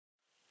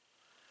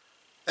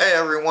Hey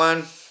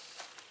everyone,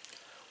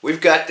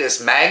 we've got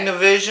this Magna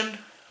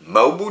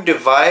mobile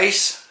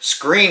device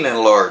screen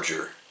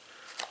enlarger.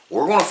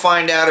 We're going to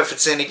find out if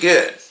it's any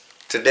good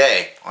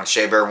today on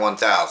Shea Bear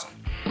 1000.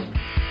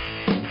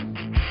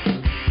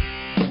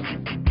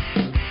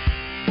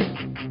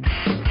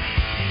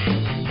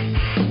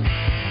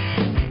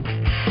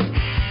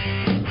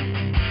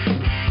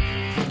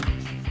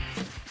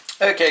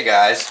 Okay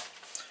guys,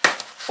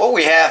 what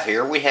we have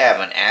here, we have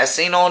an As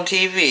Seen on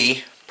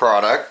TV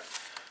product,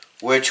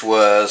 which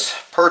was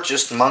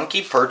purchased,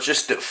 Monkey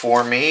purchased it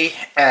for me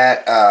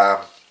at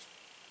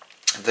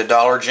the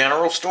Dollar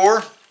General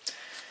store.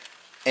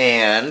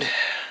 And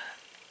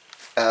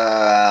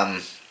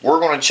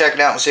we're going to check it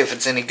out and see if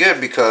it's any good,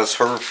 because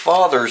her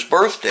father's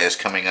birthday is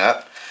coming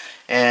up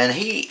and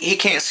he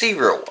can't see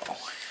real well.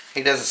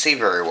 He doesn't see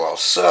very well.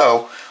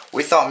 So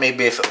we thought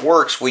maybe if it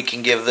works, we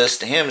can give this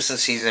to him,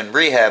 since he's in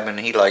rehab and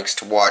he likes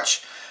to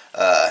watch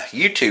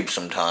YouTube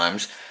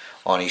sometimes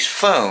on his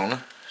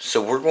phone. So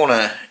we're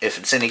gonna, if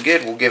it's any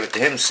good, we'll give it to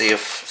him, see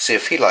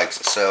if he likes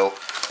it. So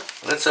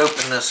let's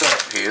open this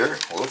up here.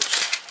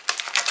 Whoops.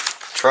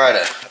 Try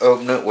to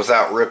open it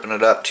without ripping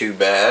it up too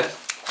bad.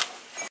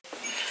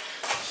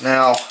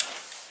 Now,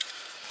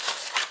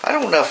 I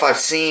don't know if I've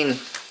seen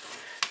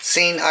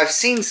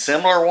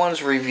similar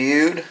ones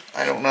reviewed.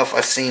 I don't know if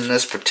I've seen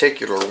this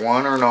particular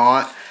one or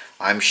not.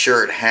 I'm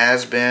sure it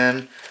has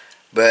been,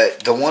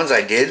 but the ones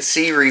I did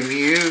see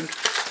reviewed,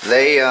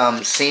 they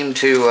seem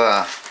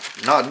to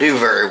not do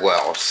very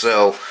well.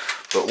 So,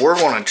 but we're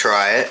going to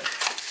try it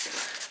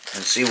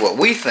and see what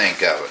we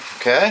think of it.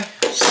 Okay,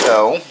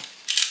 so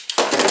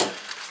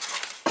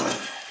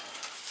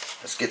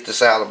let's get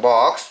this out of the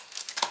box.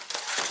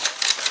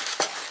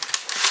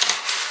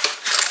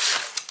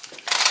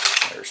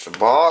 There's the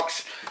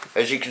box.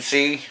 As you can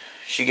see,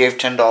 she gave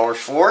 $10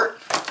 for it,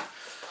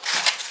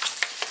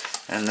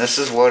 and this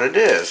is what it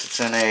is. It's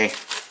in a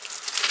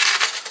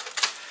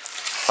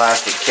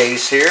plastic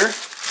case here.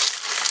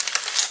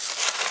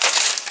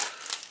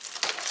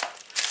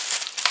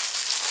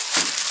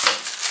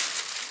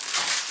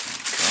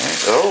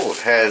 Oh, it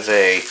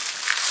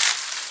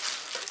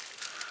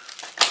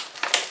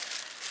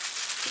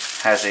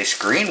has a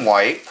screen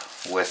wipe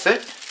with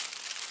it.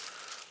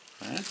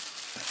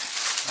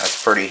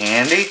 That's pretty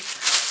handy.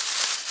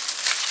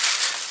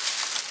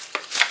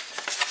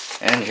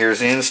 And here's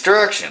the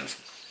instructions.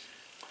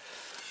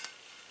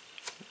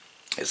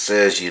 It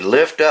says you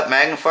lift up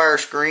magnifier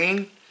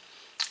screen,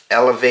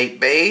 elevate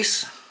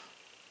base,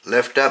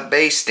 lift up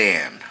base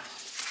stand.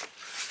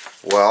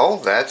 Well,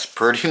 that's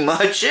pretty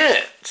much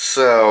it.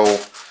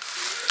 So,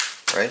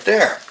 right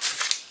there.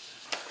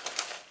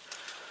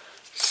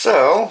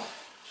 So,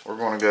 we're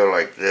going to go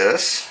like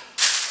this.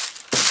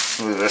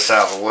 Move this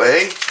out of the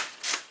way.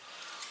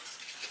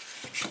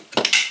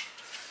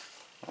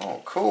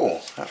 Oh,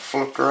 cool. That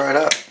flipped right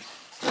up.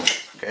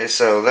 Okay,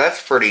 so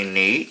that's pretty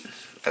neat.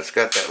 That's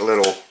got that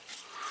little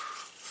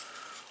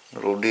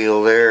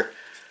deal there.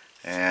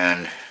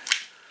 And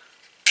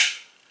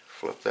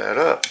flip that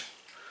up.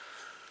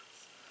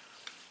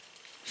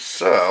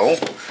 So,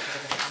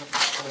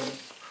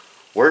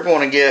 we're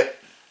going to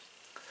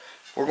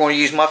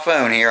use my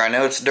phone here. I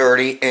know it's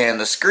dirty and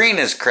the screen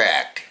is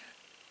cracked.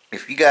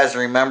 If you guys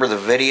remember the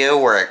video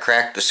where I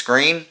cracked the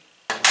screen.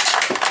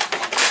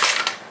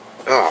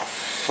 Oh,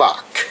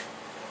 fuck.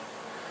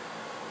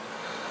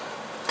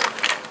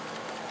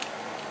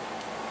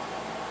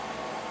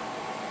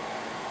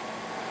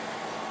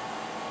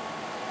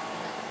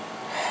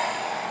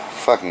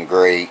 Fucking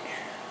great.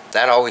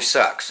 That always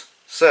sucks.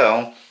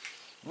 So,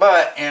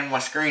 and my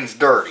screen's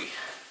dirty.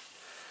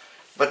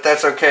 But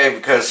that's okay,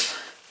 because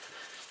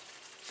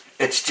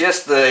it's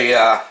just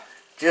the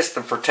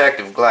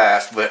protective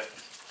glass, but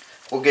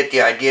we'll get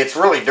the idea. It's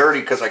really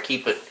dirty because I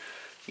keep it,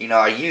 you know,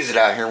 I use it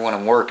out here when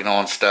I'm working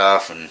on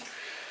stuff. And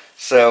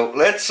so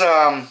let's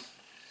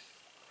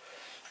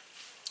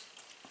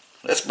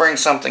bring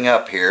something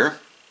up here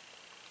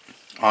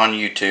on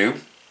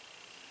YouTube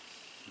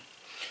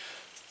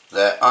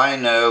that I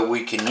know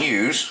we can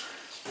use.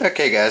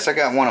 Okay guys, I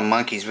got one of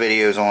Monkey's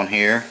videos on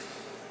here.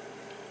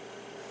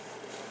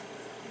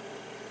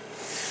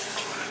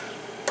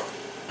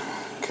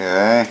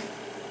 Okay.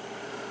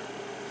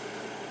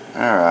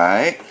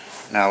 Alright.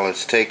 Now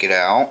let's take it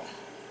out.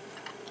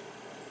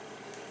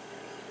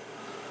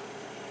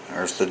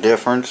 There's the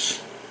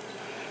difference.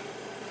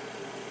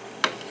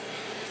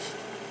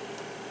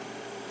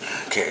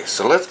 Okay,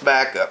 so let's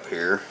back up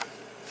here.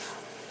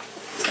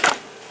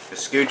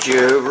 Just scoot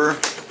you over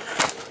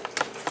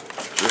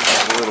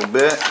just a little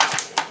bit.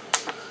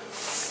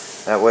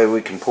 That way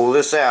we can pull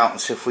this out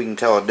and see if we can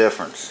tell a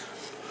difference.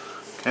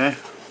 Okay.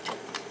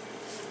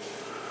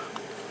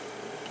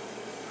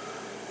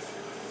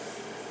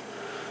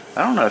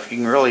 I don't know if you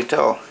can really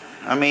tell.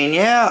 I mean,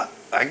 yeah,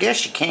 I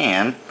guess you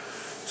can.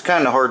 It's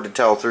kind of hard to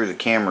tell through the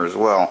camera as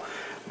well.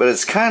 But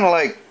it's kind of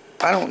like,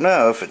 I don't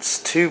know if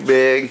it's too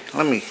big.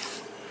 Let me,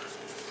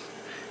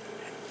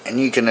 and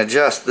you can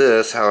adjust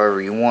this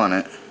however you want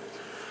it.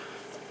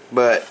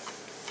 But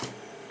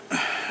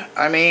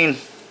I mean,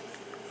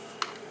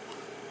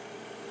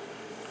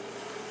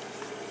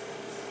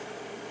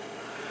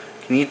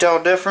 Can you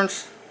tell a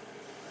difference?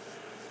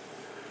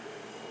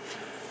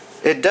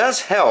 It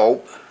does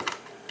help,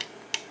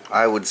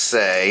 I would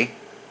say.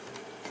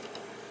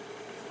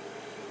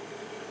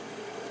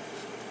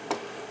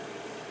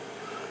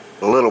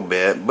 A little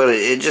bit, but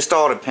it just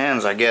all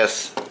depends, I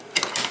guess.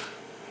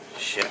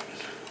 Shit.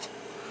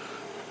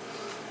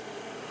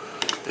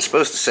 It's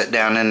supposed to sit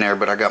down in there,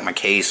 but I got my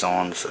case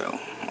on, so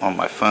on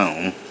my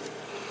phone.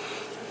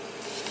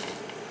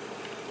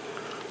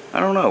 I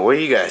don't know. What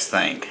do you guys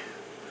think?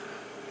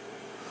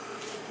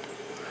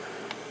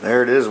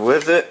 There it is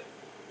with it.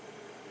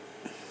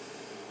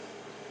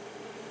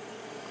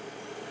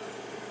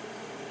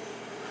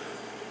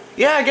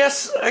 Yeah, I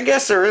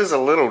guess there is a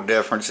little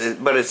difference,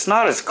 but it's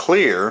not as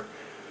clear.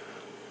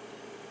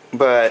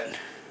 But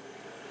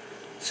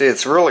see,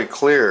 it's really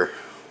clear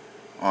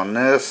on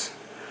this.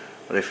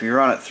 But if you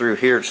run it through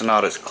here, it's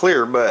not as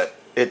clear. But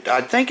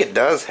I think it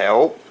does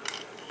help.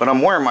 But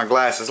I'm wearing my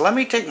glasses. Let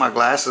me take my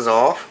glasses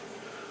off.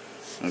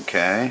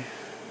 Okay.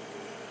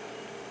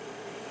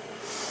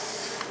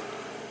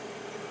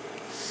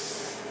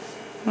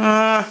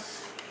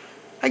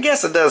 I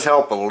guess it does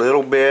help a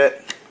little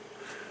bit.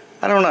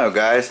 I don't know,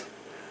 guys.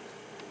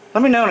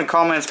 Let me know in the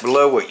comments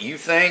below what you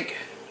think,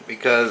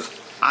 because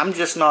I'm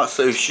just not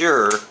so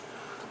sure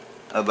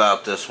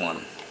about this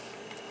one.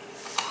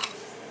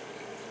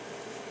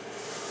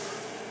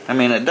 I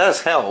mean, it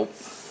does help,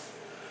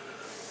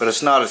 but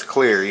it's not as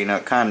clear. You know,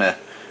 it kind of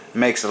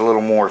makes it a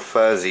little more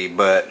fuzzy,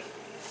 but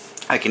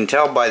I can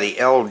tell by the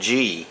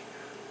LG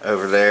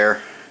over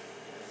there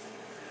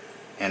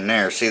and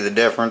there. See the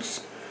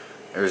difference?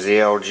 There's the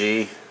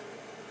LG.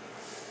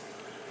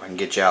 If I can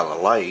get you out of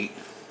the light.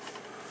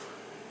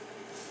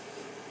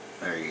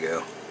 There you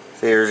go.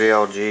 See, there's the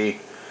LG.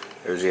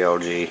 There's the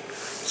LG.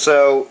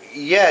 So,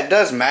 yeah, it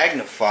does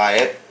magnify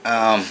it.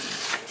 Let's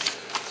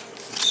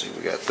see,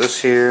 we got this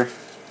here.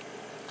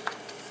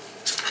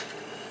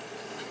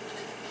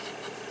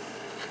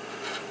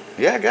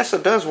 Yeah, I guess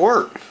it does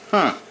work.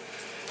 Huh.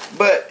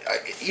 But,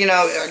 you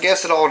know, I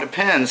guess it all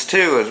depends,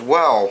 too, as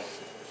well.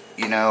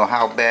 You know,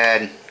 how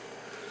bad...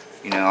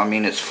 You know, I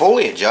mean, it's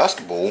fully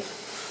adjustable,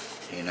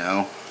 you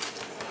know,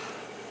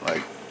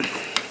 like,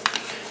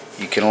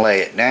 you can lay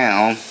it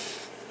down,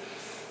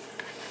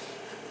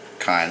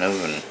 kind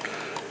of, and,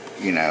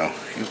 you know,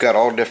 you've got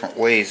all different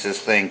ways this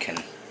thing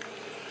can,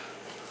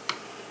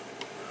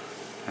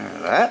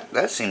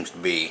 that seems to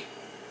be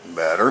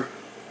better,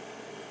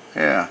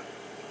 yeah.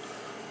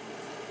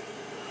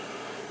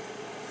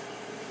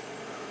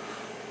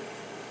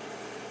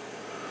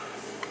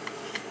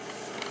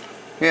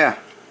 Yeah.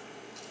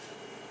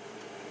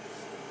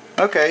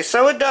 Okay,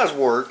 so it does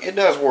work. It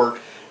does work.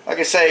 Like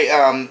I say,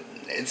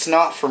 it's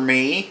not for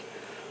me,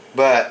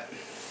 but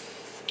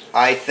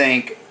I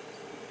think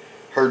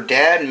her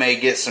dad may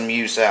get some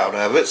use out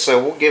of it,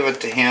 so we'll give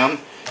it to him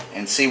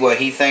and see what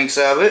he thinks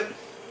of it,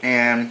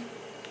 and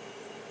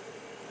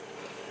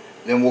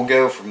then we'll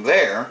go from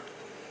there.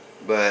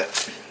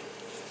 But,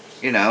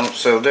 you know,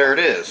 so there it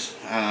is.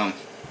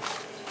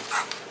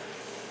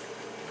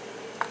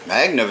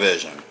 Magna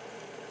Vision.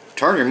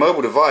 Turn your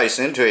mobile device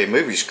into a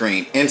movie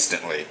screen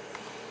instantly.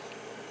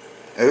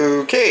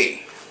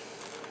 Okay.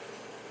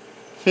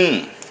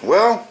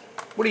 Well,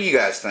 what do you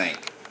guys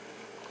think?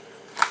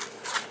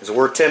 Is it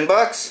worth 10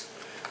 bucks?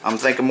 I'm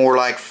thinking more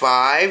like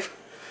 5.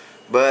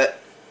 But,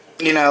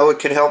 you know, it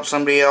could help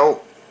somebody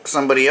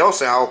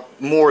else out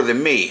more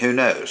than me. Who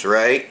knows,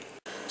 right?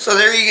 So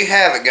there you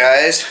have it,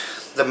 guys.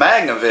 The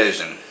Magna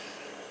Vision.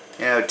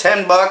 You know,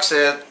 10 bucks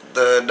at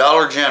the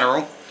Dollar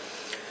General.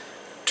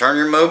 Turn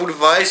your mobile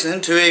device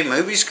into a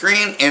movie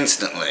screen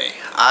instantly.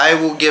 I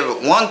will give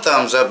it 1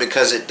 thumbs up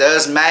because it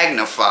does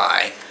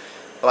magnify.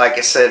 Like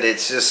I said,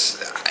 it's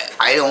just,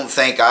 I don't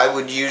think I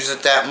would use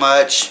it that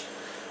much.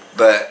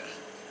 But,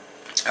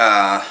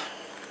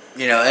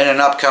 you know, in an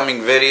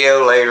upcoming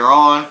video later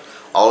on,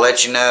 I'll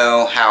let you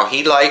know how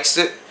he likes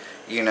it.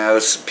 You know,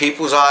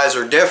 people's eyes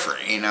are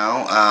different, you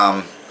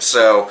know.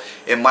 So,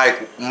 it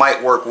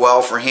might work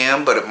well for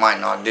him, but it might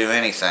not do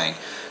anything.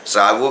 So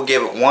I will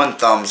give it 1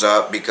 thumbs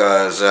up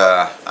because,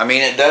 I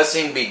mean, it does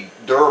seem to be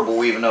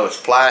durable even though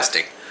it's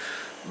plastic.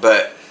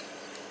 But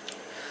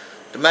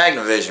the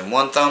Magna Vision,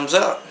 1 thumbs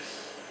up.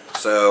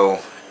 So,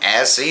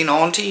 as seen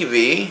on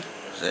TV,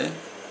 see?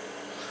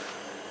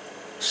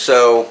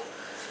 So,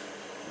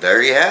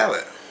 there you have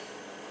it.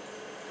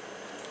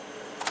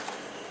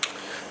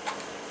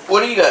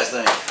 What do you guys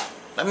think?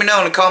 Let me know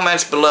in the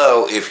comments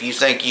below if you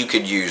think you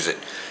could use it.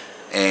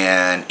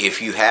 And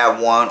if you have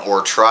one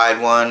or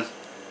tried one,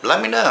 let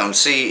me know and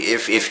see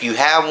if you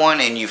have one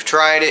and you've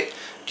tried it.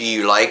 Do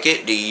you like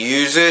it? Do you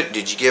use it?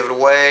 Did you give it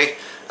away?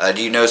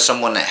 Do you know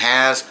someone that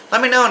has? Let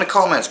me know in the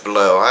comments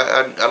below.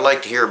 I'd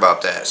like to hear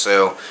about that.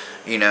 So,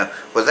 you know,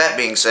 with that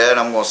being said,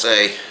 I'm going to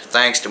say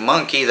thanks to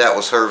Monkey. That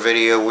was her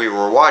video we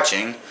were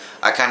watching.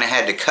 I kind of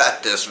had to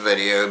cut this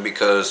video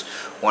because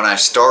when I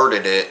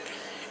started it,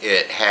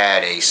 it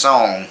had a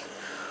song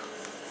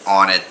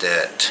on it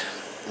that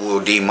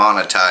will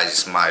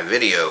demonetize my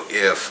video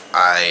if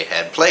I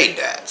had played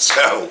that.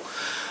 So,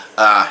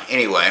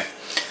 anyway,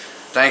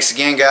 Thanks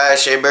again,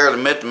 guys. Shea Bear, the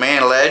myth, the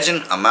man,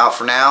 legend. I'm out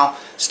for now.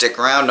 Stick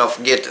around. Don't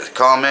forget to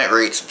comment,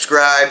 rate,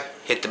 subscribe.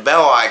 Hit the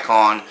bell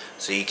icon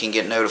so you can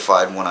get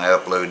notified when I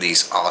upload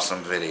these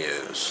awesome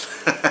videos.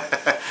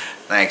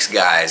 Thanks,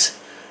 guys.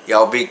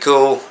 Y'all be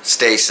cool.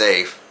 Stay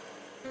safe.